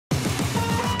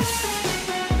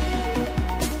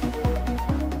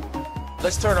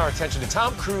Let's turn our attention to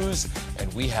Tom Cruise,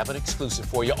 and we have an exclusive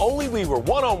for you. Only we were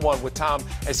one-on-one with Tom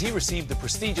as he received the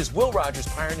prestigious Will Rogers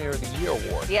Pioneer of the Year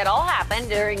Award. Yeah, it all happened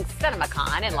during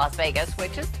CinemaCon in Las Vegas,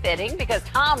 which is fitting because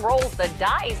Tom rolls the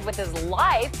dice with his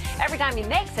life every time he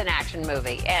makes an action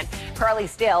movie. And Carly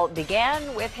Still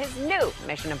began with his new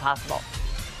Mission Impossible.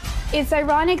 It's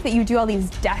ironic that you do all these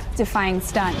death-defying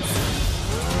stunts.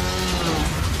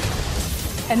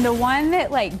 And the one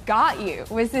that, like, got you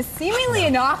was this seemingly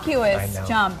innocuous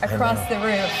jump across the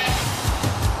roof.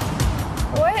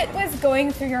 What was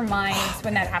going through your mind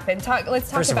when that happened? Let's talk about that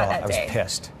day. First of all, I was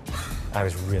pissed. I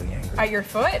was really angry. At your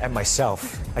foot? At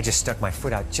myself. I just stuck my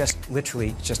foot out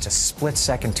literally just a split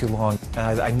second too long.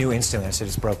 I knew instantly. I said,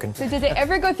 it's broken. So did it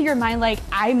ever go through your mind, like,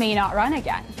 I may not run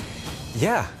again?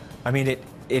 Yeah. I mean,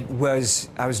 I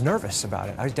was nervous about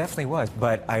it. I definitely was.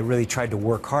 But I really tried to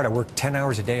work hard. I worked 10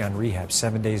 hours a day on rehab,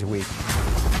 7 days a week.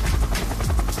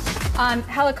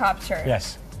 Helicopter.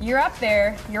 Yes. You're up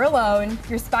there, you're alone,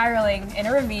 you're spiraling in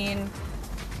a ravine.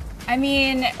 I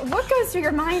mean, what goes through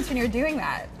your minds when you're doing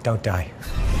that? Don't die.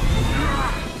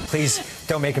 Please,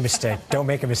 don't make a mistake. Don't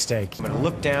make a mistake. I'm gonna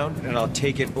look down and I'll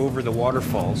take it over the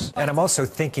waterfalls. And I'm also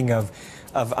thinking of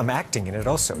I'm acting in it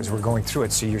also as we're going through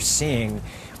it. So you're seeing,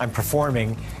 I'm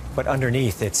performing, but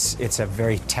underneath it's a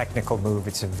very technical move.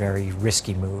 It's a very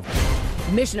risky move.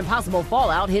 Mission Impossible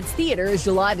Fallout hits theaters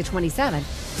July the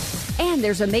 27th. And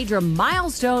there's a major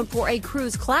milestone for a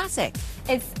cruise classic.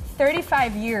 It's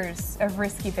 35 years of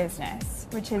risky business,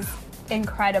 which is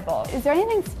incredible. Is there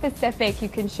anything specific you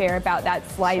can share about that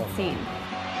slide scene?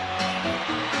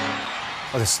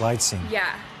 Oh, the slide scene?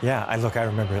 Yeah. Yeah, I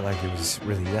remember it like it was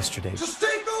really yesterday.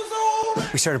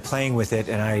 We started playing with it,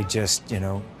 and I just,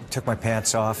 took my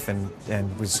pants off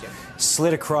and was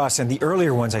slid across. And the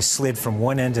earlier ones, I slid from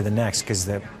one end to the next because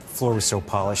the floor was so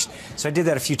polished. So I did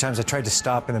that a few times. I tried to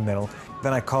stop in the middle.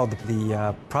 Then I called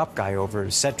the prop guy over,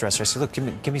 set dresser. I said, look,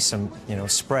 give me some,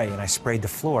 spray. And I sprayed the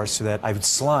floor so that I would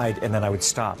slide and then I would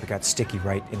stop. It got sticky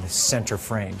right in the center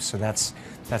frame. So that's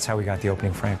how we got the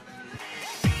opening frame.